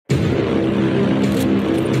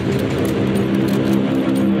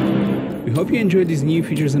We hope you enjoyed these new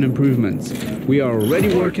features and improvements. We are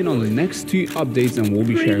already working on the next 2 updates and we'll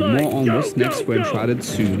be sharing more on what's next for Uncharted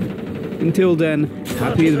soon. Until then,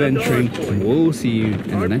 happy adventuring and we'll see you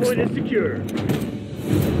in the next one.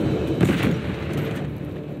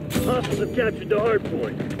 Hostiles have captured the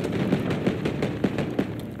hardpoint.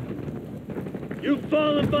 You've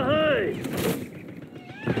fallen behind!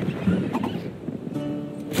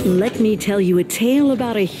 Let me tell you a tale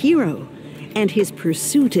about a hero and his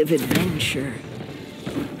pursuit of adventure.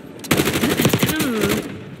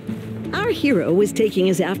 Our hero was taking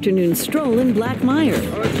his afternoon stroll in Black Mire.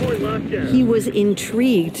 Hardpoint locked down. He was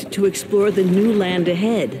intrigued to explore the new land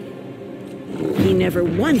ahead. He never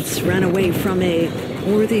once ran away from a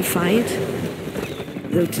worthy fight.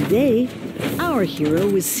 Though today, our hero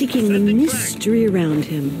was seeking the mystery around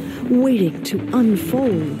him, waiting to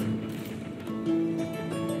unfold.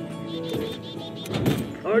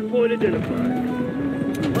 Hardpoint identified.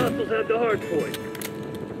 Hostiles have the hardpoint.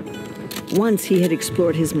 Once he had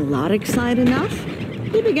explored his melodic side enough,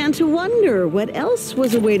 he began to wonder what else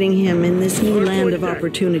was awaiting him in this new land of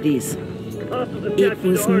opportunities. It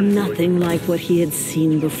was nothing like what he had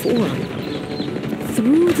seen before.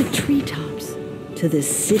 Through the treetops to the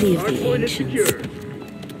city of the ancients.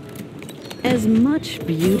 As much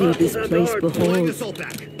beauty this place beholds,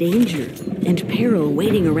 danger and peril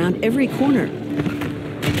waiting around every corner.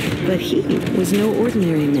 But he was no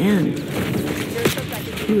ordinary man.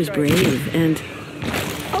 He was brave and...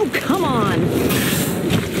 Oh, come on!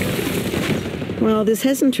 Well, this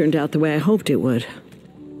hasn't turned out the way I hoped it would.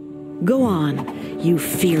 Go on, you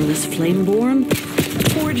fearless Flameborn.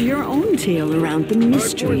 Forge your own tale around the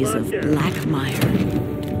mysteries of Black Mire.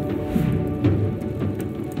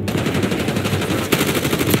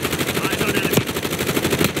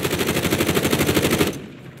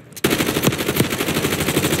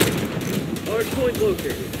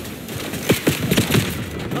 Located.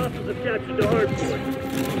 Hostiles have captured the hardpoint.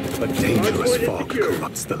 A dangerous fog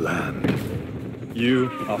corrupts the land. You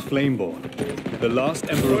are Flameborn, the last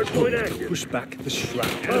ember of hope to push back the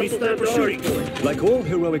shroud. Enemy sniper shooting. Like all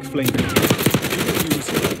heroic Flameborn, you will use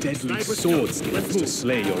deadly sword skills to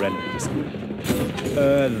slay your enemies.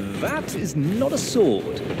 That is not a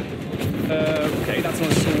sword. Okay, that's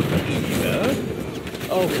not a sword either.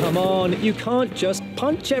 Oh, come on, you can't just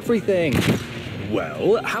punch everything.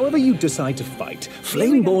 Well, however you decide to fight,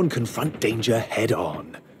 Flameborn confront danger head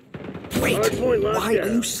on. Wait, why are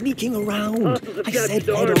you sneaking around? I said head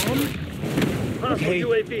on. Okay,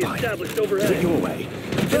 fine. Do it your way.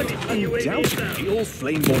 But undoubtedly, all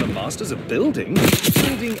Flameborn are masters of building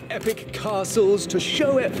epic castles to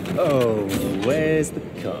show it. Oh, where's the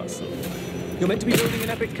castle? You're meant to be building an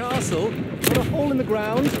epic castle, not a hole in the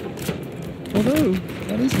ground. Although,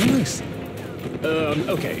 that is nice.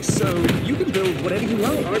 Okay, so you can build whatever you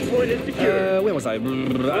like. Hardpoint is secure. Where was I?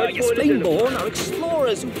 Yes, Flameborn are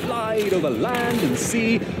explorers who glide over land and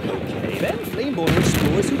sea. Okay, then Flameborn are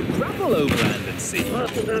explorers who travel over land and sea.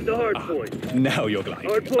 Hostiles have the hardpoint. Now you're gliding.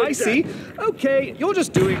 Hardpoint I see. Okay, you're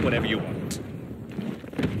just doing whatever you want.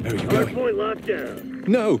 Where are you going? Hardpoint locked down.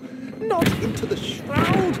 No, not into the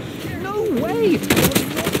shroud. No way. You're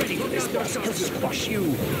not ready for this. He'll squash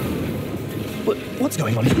you. But what's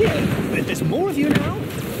going on here? There's more of you now?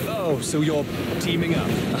 Oh, so you're teaming up.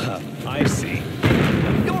 I see.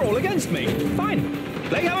 You're all against me. Fine.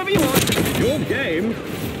 Play however you want. Your game.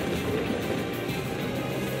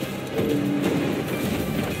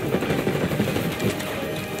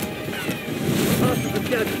 Hostiles have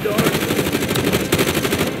captured the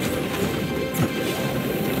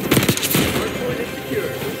hardpoint is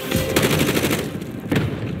secure.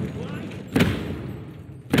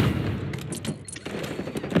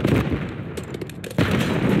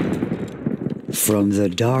 From the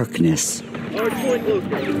darkness, Hardpoint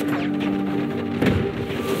located.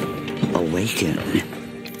 awaken.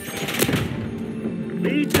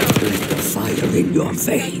 Lead down. Let the fire in your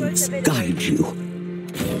veins guide you.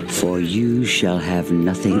 For you shall have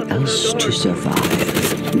nothing else to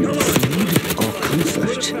survive, no food or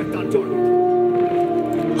comfort,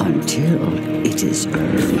 until it is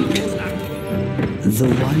earned. The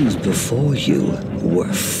ones before you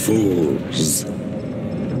were fools.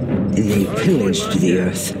 They pillaged the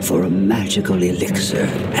earth for a magical elixir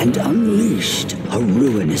and unleashed a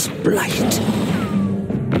ruinous blight.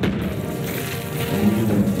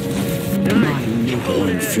 My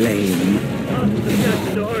newborn flame,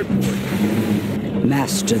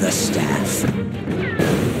 master the staff,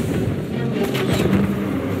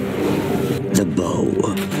 the bow,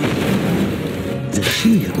 the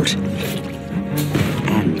shield,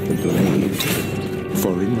 and the blade.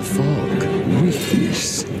 For in in the fog.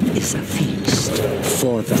 Weakness is a feast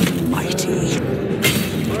for the mighty.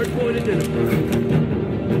 Hardpoint identified.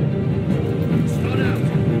 Start out.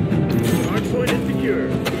 Hardpoint is secure.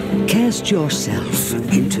 Cast yourself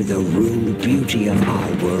into the rude beauty of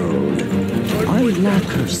our world. Unlock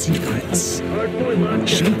her secrets. Hardpoint locked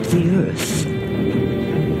Shape the earth.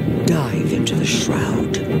 Dive into the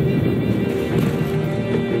shroud.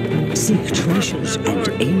 Seek treasures and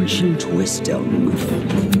ancient wisdom.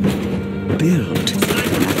 Build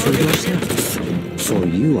not for yourself, for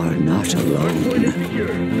you are not alone.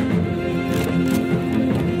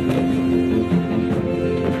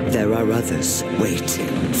 There are others waiting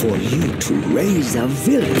for you to raise a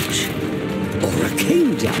village or a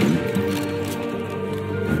kingdom.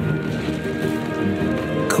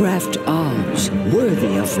 Craft arms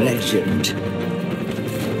worthy of legend.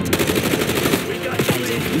 And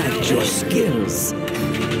ignite your skills.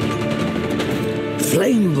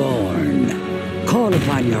 Flameborn, call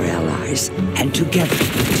upon your allies, and together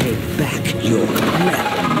take back your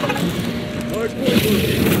realm.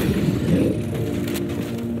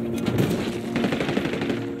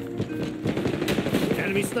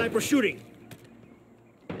 Enemy sniper shooting.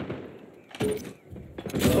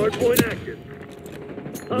 Hardpoint active.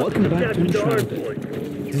 Welcome back to Enshrouded.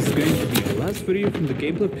 This is going to be the last video from the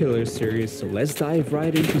Gameplay Pillars series, so let's dive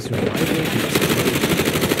right into survival.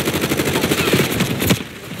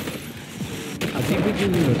 As you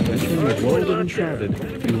begin your adventure in the world of Enshrouded,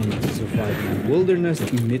 you will need to survive in the wilderness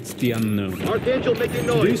amidst the unknown. Archangel making To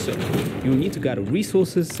do noise. so, you will need to gather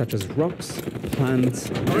resources such as rocks, plants,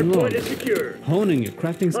 and Hardpoint is logs, secure. honing your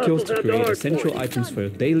crafting skills to create essential items for your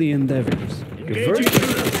daily endeavors. Your Engaging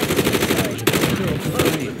version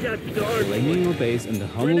Attached to hardpoint. Claiming your base and the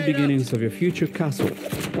humble beginnings of your future castle.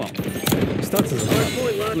 Well, it starts as a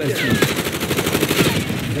Hardpoint locked let's down. see.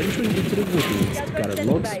 Venturing into the woodlands to gather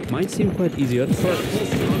logs might seem quite easy at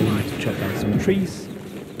first. You need to chop down some trees,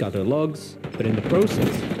 gather logs, but in the process,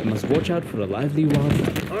 you must watch out for the lively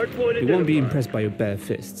wildlife. Hardpoint You won't be identified. impressed by your bare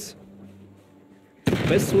fists. The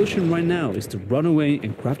best solution right now is to run away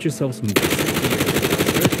and craft yourself some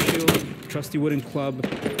basic shield, trusty wooden club,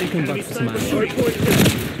 and come back for some ammunition. Hardpoint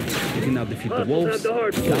down. You can now defeat the Hostiles wolves, have the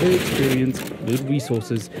hard gather experience, loot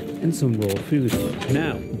resources, and some raw food.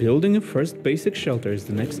 Now, building a first basic shelter is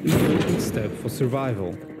the next important step for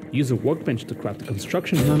survival. Use a workbench to craft a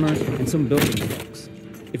construction hammer and some building blocks.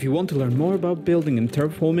 If you want to learn more about building and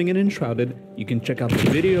terraforming in Enshrouded, you can check out the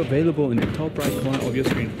video available in the top right corner of your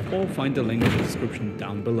screen or find the link in the description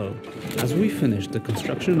down below. As we finish the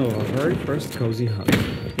construction of our very first cozy hut,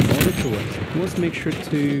 in order to rest, you must make sure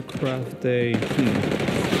to craft a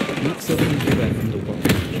not substitute bed from the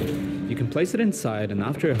workbench. You can place it inside, and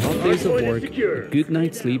after a hard day's of work, a good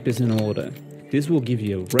night's sleep is in order. This will give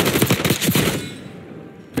you a rest.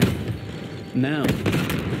 Now,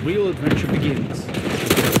 the real adventure begins.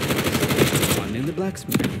 Finding the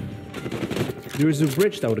blacksmith. There is a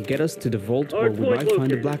bridge that would get us to the vault where we might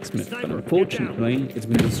find a blacksmith, but unfortunately, it's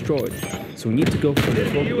been destroyed. So we need to go for the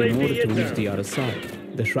vault in order to reach the other side.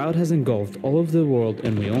 The shroud has engulfed all of the world,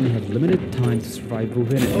 and we only have limited time to survive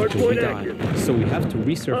within it until we die. So we have to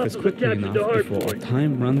resurface quickly enough before our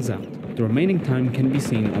time runs out. The remaining time can be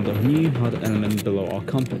seen on the new HUD element below our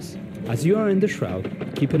compass. As you are in the shroud,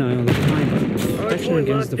 keep an eye on the timer. Protection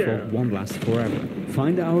against the fog won't last forever.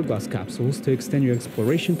 Find the hourglass capsules to extend your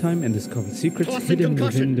exploration time and discover secrets hidden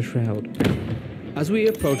within the shroud. As we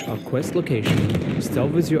approach our quest location,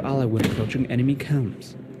 stealth is your ally when approaching enemy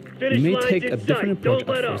camps. You may take a different approach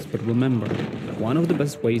at first, but remember, one of the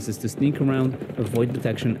best ways is to sneak around, avoid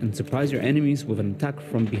detection, and surprise your enemies with an attack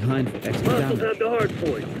from behind for extra Hostiles damage. have the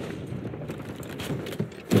hardpoint.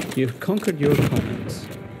 You've conquered your opponents,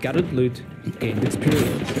 gathered loot, and gained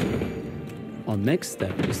experience. Our next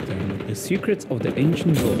step is to unlock the secrets of the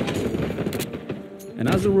ancient vault. And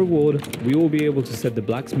as a reward, we will be able to set the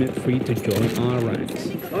blacksmith free to join our ranks.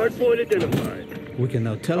 Hardpoint identified. We can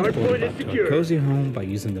now teleport Hardpoint is back to our secure. cozy home by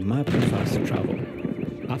using the map and fast travel.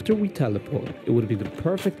 After we teleport, it would be the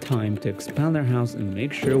perfect time to expand our house and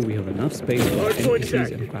make sure we have enough space for our Hardpoint NPCs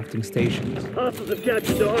check. and crafting stations. Hostiles have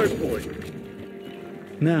captured the hardpoint.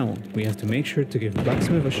 Now, we have to make sure to give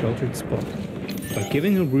blacksmith a sheltered spot. By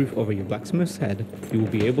giving a roof over your blacksmith's head, you will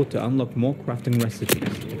be able to unlock more crafting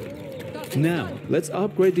recipes. Now, let's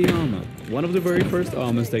upgrade the armor. One of the very first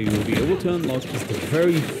armors that you will be able to unlock is the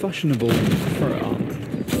very fashionable fur armor.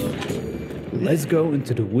 Let's go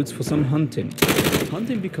into the woods for some hunting.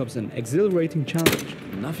 Hunting becomes an exhilarating challenge.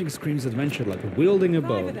 Nothing screams adventure like wielding a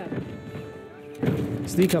bow.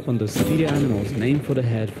 Sneak up on those speedy animals and aim for the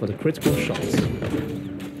head for the critical shots.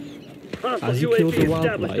 Hostiles As you kill the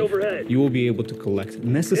wildlife, you will be able to collect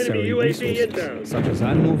necessary Enemy UAV resources, inbound. such as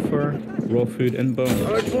animal fur, raw food, and bones.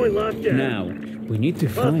 Hardpoint locked down. Now, we need to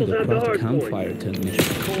find Hostiles a at the craft hard campfire to unleash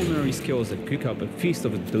culinary skills that cook up a feast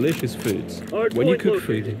of delicious foods. Hard When you point cook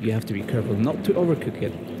located. food, you have to be careful not to overcook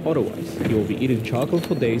it, otherwise you will be eating charcoal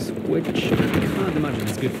for days, which I can't imagine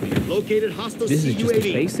is good for you. Located hostile This is just a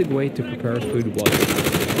CUAV. basic way to prepare food while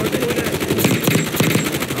Hardpoint active.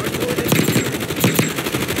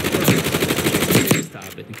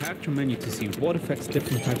 tab in the character menu to see what effects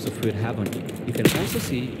different types of food have on you. You can also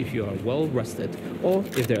see if you are well rested or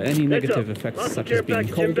if there are any negative effects Hostile such care as being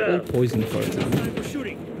package cold or inbound. poisoned, for example. We're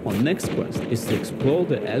shooting. Our next quest is to explore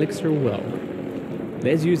the Elixir Well.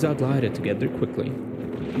 Let's use our glider to get there quickly.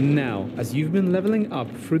 Now, as you've been leveling up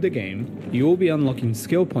through the game, you will be unlocking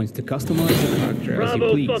skill points to customize your character as you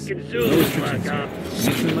Bravo please. fucking Zulu, No restrictions Black here.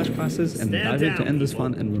 Mix and match classes and Stand dive into down, endless people.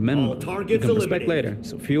 fun, and remember, All you targets can respect eliminated. later,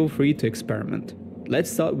 so feel free to experiment. Let's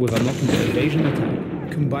start with unlocking the evasion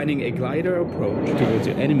attack. Combining a glider approach towards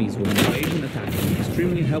your enemies with an evasion attack is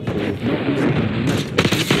extremely helpful with not losing any momentum.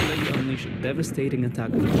 You unleash a devastating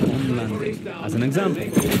attack on landing. As an example,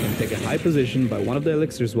 you can take a high position by one of the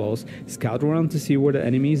elixir's walls, scout around to see where the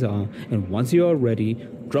enemies are, and once you are ready,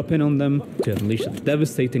 drop in on them to unleash a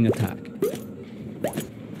devastating attack.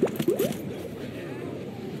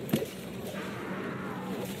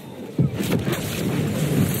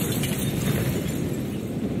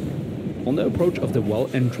 On the approach of the well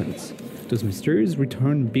entrance, those mysterious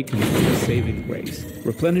return beacons are a saving grace.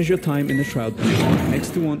 Replenish your time in the shroud and park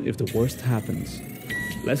next to one if the worst happens.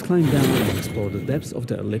 Let's climb down and explore the depths of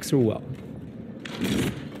the elixir well.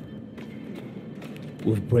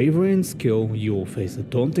 With bravery and skill, you will face a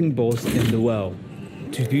daunting boss in the well.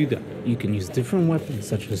 To do that, you can use different weapons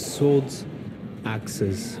such as swords,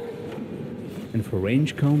 axes, and for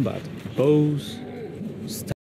range combat, bows,